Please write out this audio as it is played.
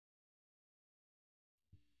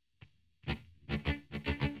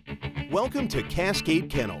Welcome to Cascade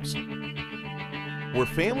Kennels. We're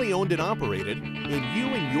family owned and operated, and you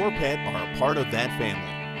and your pet are a part of that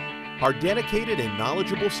family. Our dedicated and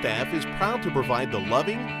knowledgeable staff is proud to provide the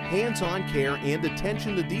loving, hands-on care and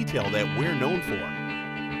attention to detail that we're known for.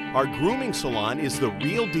 Our grooming salon is the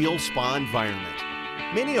real deal spa environment.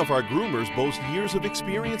 Many of our groomers boast years of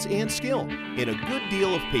experience and skill and a good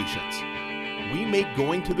deal of patience. We make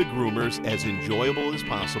going to the groomers as enjoyable as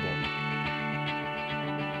possible.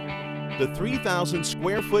 The 3,000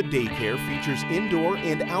 square foot daycare features indoor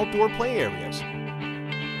and outdoor play areas.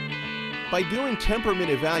 By doing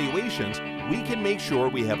temperament evaluations, we can make sure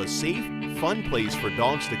we have a safe, fun place for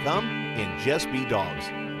dogs to come and just be dogs.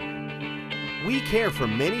 We care for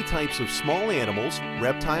many types of small animals,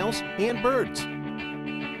 reptiles, and birds.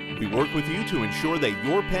 We work with you to ensure that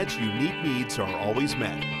your pet's unique needs are always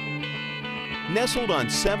met. Nestled on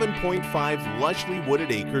 7.5 lushly wooded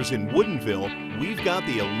acres in Woodinville, we've got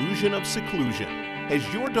the illusion of seclusion as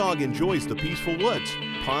your dog enjoys the peaceful woods,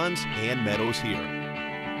 ponds, and meadows here.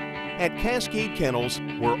 At Cascade Kennels,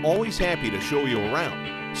 we're always happy to show you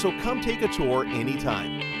around, so come take a tour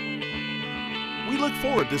anytime. We look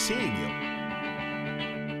forward to seeing you.